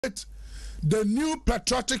the new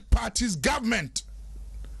patriotic party's government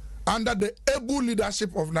under the able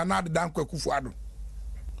leadership of Nana Dankwa Akufo-Addo.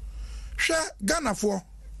 She Ghana for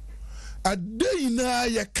a day na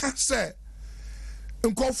ye can say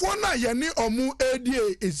nkofo na ye ni omu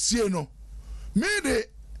edie esie no me de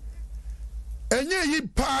enye yi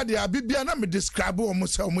pa de abibia na me describe omu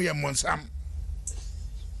se omu ye monsam.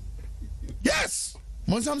 Yes,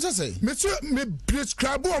 monsam say me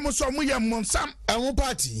describe omu se omu ye monsam. Omu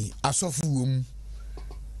party asofu wom.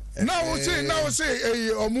 Now we say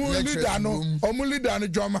omu leader no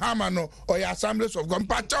John Mahama no or Assemblies of God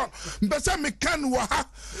pacho mpese me kan wa ha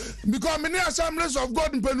because me Assemblies of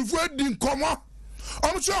God mpenufu edi nkomo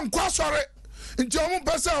omu so nkwa sore nti omu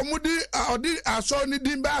pese omu di odi aso ni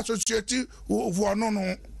di ba associate wo no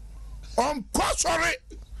no onkwa sore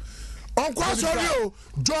o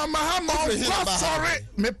John Mahama onkwa sore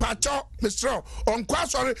me pacho Mr. onkwa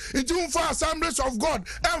sore nti unfa Assemblies of God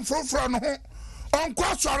emfrofro no ho.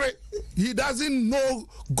 Sorry, he doesn't know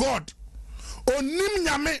God. Onim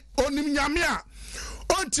nyame a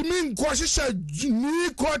ontimi nkwoshisha ni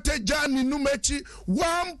kote jani numechi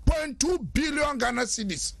 1.2 billion Ghana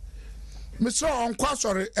cedis. Mr. Onkwa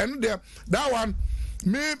sorry, and there that one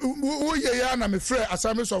me we ya na me free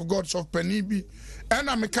Assemblies of God of Penibi. And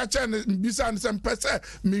I'm catching bisa and some person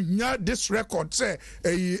me nya this record say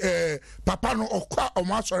papa no okwa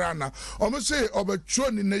omasorana omo say obetro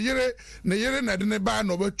ni ne yere na de ne ba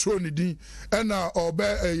no obetro ni din and obe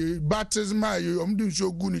baptism omo din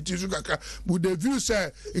so gu ni ti so kaka with the view say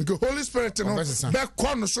in the Holy Spirit no be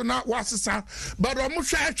kon so na wasesa but omo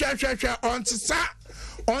hwa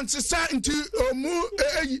on sisa into omo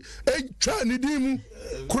twa ni din mu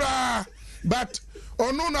kura but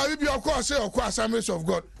ono na bibi okwa say okwa Assemblies of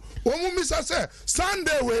God omu misa say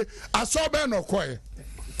Sunday we asobe no koye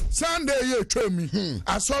Sunday ye twemi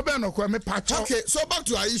asobe no koye me patch. Okay, so back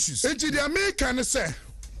to our issues. Enti the American say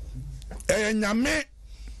nyame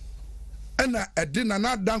na edina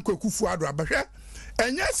na Dankwa Akufo-Addo abahwe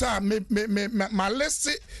enye sa me list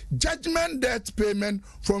judgment debt payment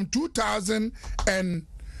from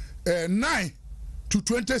 2009 to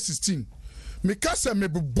 2016 me kasa me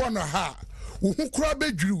bono ha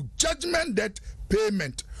judgment debt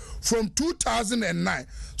payment from 2009.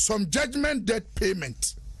 Some judgment debt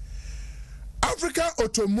payment. Africa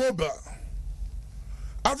Automobile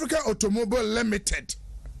Limited.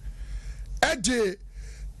 Edge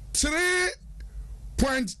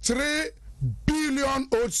 3.3 billion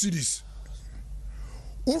old cedis.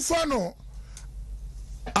 Ufano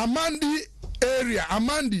Amandi area.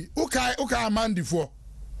 Uka Amandi for.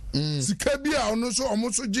 Sikabia ono so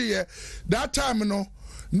omoso giye that time no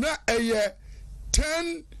na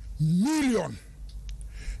 10 million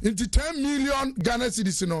into 10 million Ghana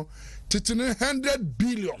cedis no titine 100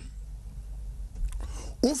 billion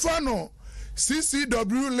ufano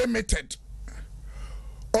CCW Limited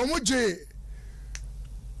omoje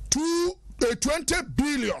 20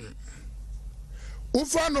 billion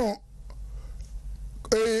ufano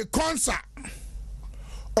Consa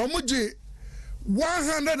omoje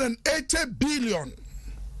 180 billion.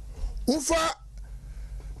 Ufa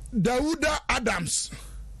Dauda Adams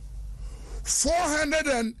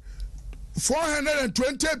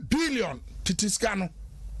 420 billion titiskano.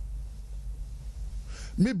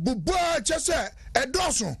 Mi bubwa chese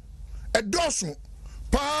edosun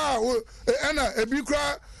pa ena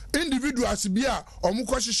ebikra individuals bia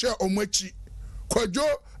omuko hihye omwachi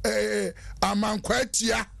kojo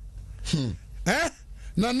amankwatia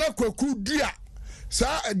na nakwaku dia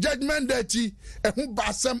sa judgment debt ehu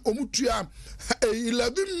basam omutua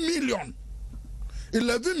 11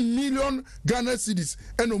 million Ghana cedis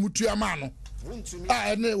and omutua ma no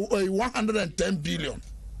 110 billion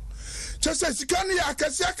chese sikani ya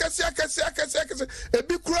akasi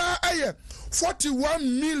ebikura aye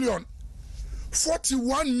 41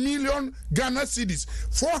 million Ghana cedis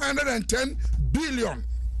 410 billion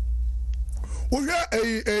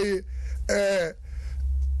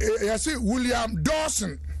you see William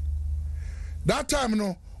Dawson that time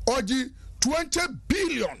no oji 20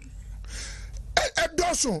 billion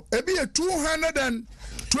Dawson be a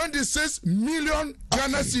 226 million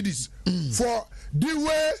Ghana cedis for the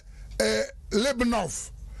way Lebanon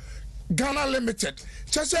Ghana Limited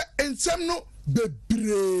just in some no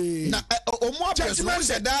bebre na omo person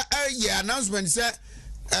said that announcement say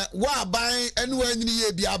wa ban anywhere ni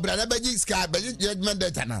ye bi abrada beji ska beji judgment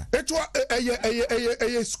debt na it was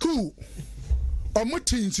a school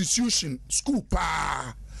omuti institution school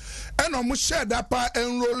pa and omo share that pa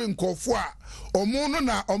enrolling kofo a omo no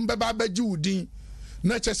na ombeba beji udin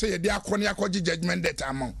na chese ye de akone akoji judgment debt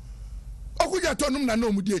amount okuja tonum na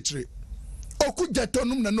no mu di ekire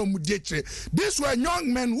okujetonum na no mudiechire. These were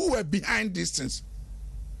young men who were behind these things.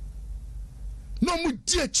 No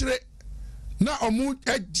mudiechire na omu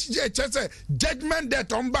chese judgment that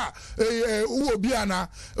omba uobi ana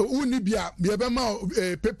uni bia yebema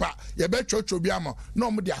paper yebe church obi ama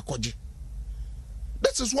no mu de akoje.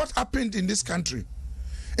 This is what happened in this country.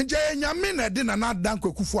 Nje nyame na de na dan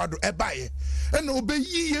kwakufuado ebaye ena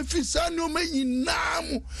obeyi ye fisa ne omeyi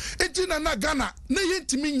namu enti na Ghana na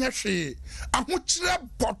yentimi nya hwe ahokyere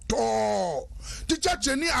boto teacher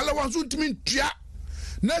training allowance untimi ntua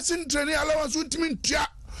nursing training allowance untimi ntua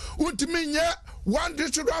untimi nya one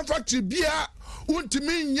district one factory bia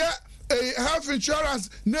untimi nya health insurance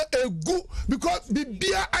na egu because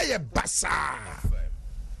bibia aye basa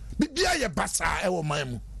ewo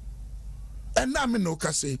maimu. And now no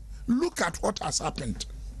say, look at what has happened.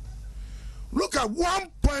 Look at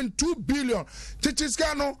 1.2 billion.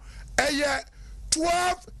 Tichiskano, a year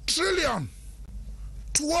 12 trillion.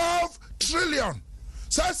 12 trillion.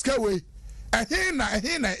 Saskawe, a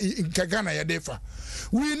hina in Kagana Yadefa.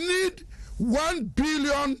 We need $1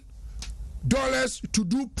 billion to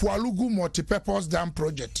do Pualugu multi-purpose dam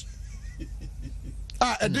project.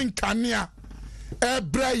 Edin Kania,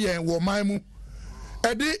 Brian Womaimu.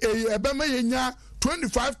 Ebema yenya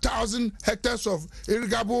 25,000 hectares of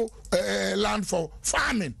irrigable land for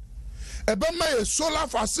farming. Ebema a solar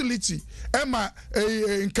facility. Emma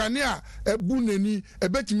Nkania ebuneni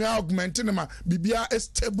ebetimi augmenting ma bibia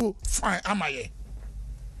stable fine amaye.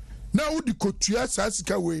 Now the kotua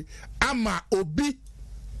sasika we ama obi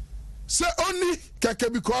say only keke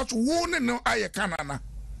because one no aye kanana.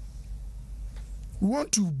 We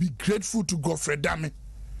want to be grateful to Godfrey Dame.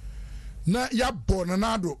 Na ya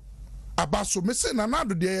bonanado abaso me say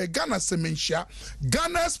nanado de Ghana semenhia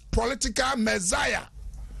Ghana's political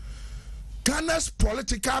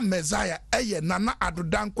messiah eye nana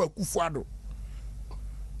adodan kwakufuado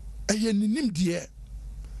eye ninim de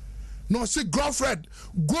no say Godfred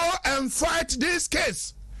go and fight this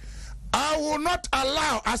case. I will not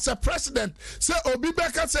allow as a president say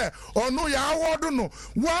Obibeka say or no ya award no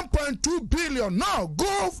 1.2 billion. No,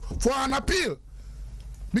 go for an appeal.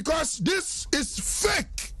 Because this is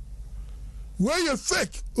fake. Where you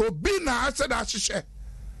fake, Obina I said Ashishe.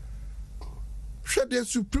 Should the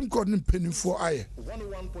Supreme Court in penny for I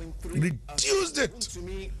reduced it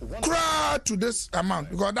cry to this amount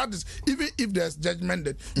because that is even if there's judgment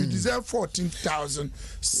that you deserve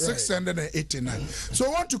 14,689. So I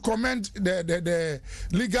want to commend the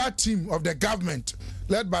legal team of the government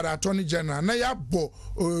led by the Attorney General. Na ya bo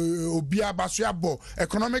obi abaso ya bo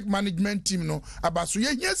economic management team no abaso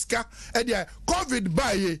ye yeska e dia COVID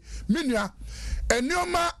baye minua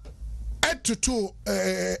enioma etutu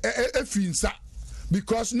efinsa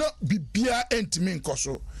because no bibia entimi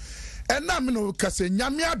nkoso ena me no kase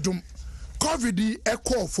nyame adom COVID e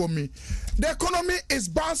call for me. The economy is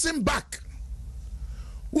bouncing back.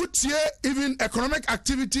 Utie even economic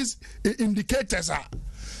activities indicators are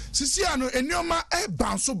sisi ano enioma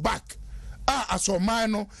bounce back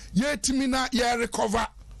asomano ye timina ye recover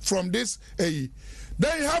from this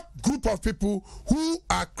Then you have group of people who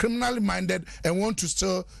are criminally minded and want to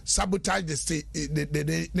still sabotage the state,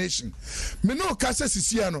 the nation. Me no kase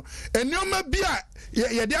sisiano. Enioma bia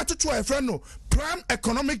ye dey atoto a friend no prime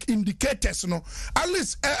economic indicators no. At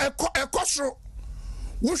least a cost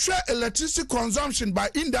Wusha electricity consumption by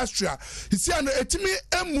industrial. You see, and etimi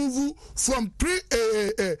move from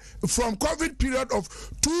from COVID period of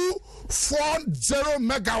 240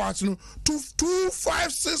 megawatts to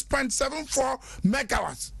 256.74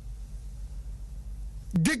 megawatts.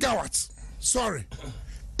 Gigawatts. Sorry.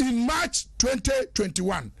 In March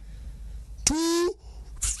 2021,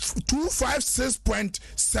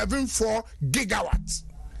 256.74 gigawatts.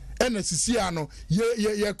 NSCCano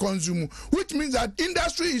ye consume, which means that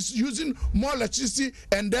industry is using more electricity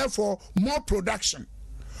and therefore more production.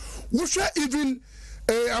 We should even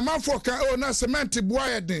amount for cement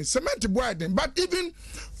boyden, but even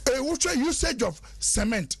usage of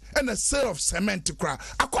cement and the sale of cement to cry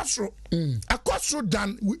a cost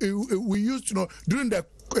than we used to know during the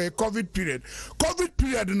COVID period.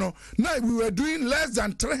 Now we were doing less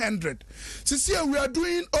than 300. This year we are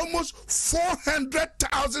doing almost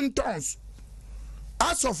 400,000 tons.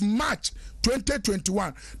 As of March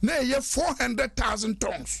 2021, now you have 400,000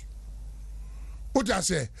 tons. What I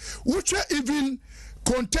say? Which are even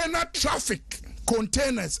container traffic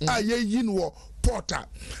containers are in porter.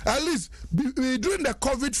 At least during the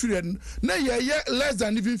COVID period, now you have less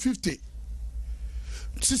than even 50.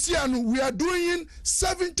 We are doing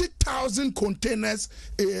 70,000 containers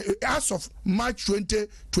as of March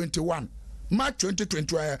 2021. March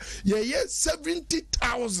 2021,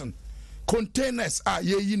 70,000 containers are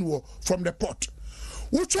ye from the port.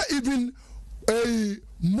 Which are even a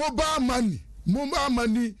mobile money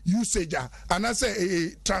usage, and I say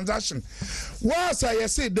a transaction. Whilst I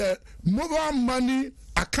say the mobile money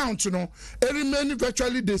account, it remains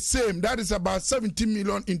virtually the same. That is about 70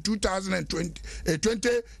 million in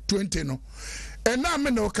 2020. No, and now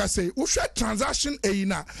me no can say we should transaction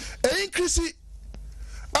increase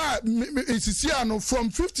from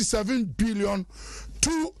 57 billion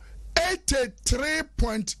to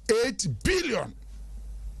 83.8 billion.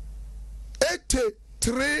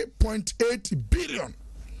 83.8 billion.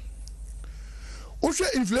 Also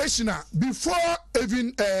inflation before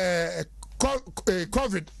even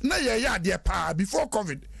COVID, before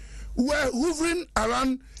COVID, we were hovering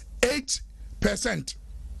around 8%.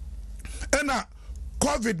 And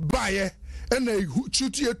COVID buy and they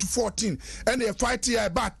shoot here to 14 and they fight here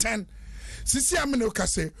about 10. Sisi Aminoka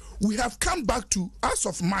say we have come back to as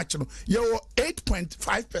of March, you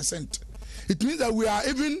 8.5%. It means that we are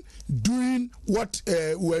even doing what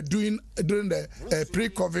we were doing during the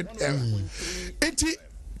pre-COVID era.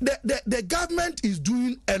 The government is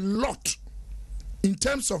doing a lot in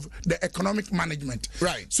terms of the economic management.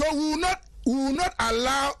 Right. So we will not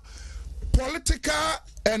allow political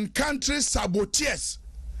and country saboteurs.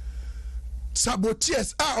 Fake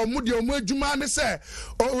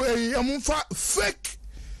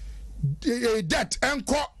debt and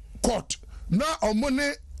court. Now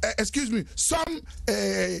money. Excuse me, some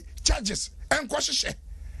charges and question.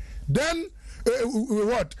 Then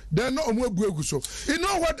what? Then no more so. You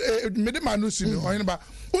know what? Medimanu sinu oyinba.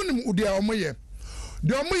 Unim udia omoye.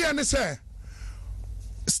 The omoye say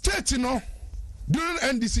state during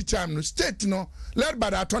NDC time state led by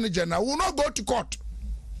the Attorney General will not go to court.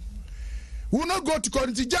 Will not go to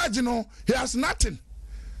court. The judge he has nothing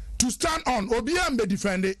to stand on. Obiam be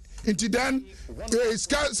defended. Until then,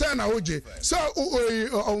 say na oje. So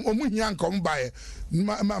omuhia nkom bae.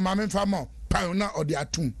 Mame famo pauna odi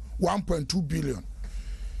atum 1.2 billion.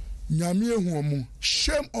 Nyame ehu omu.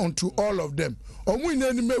 Shame unto all of them. Omu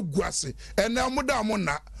inani me guase. And na omu da omu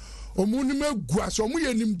na. Omu ni me guase. Omu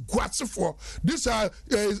ye ni guase for. These are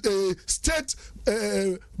state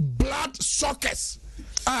blood suckers.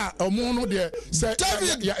 Omu no de say.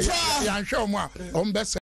 David,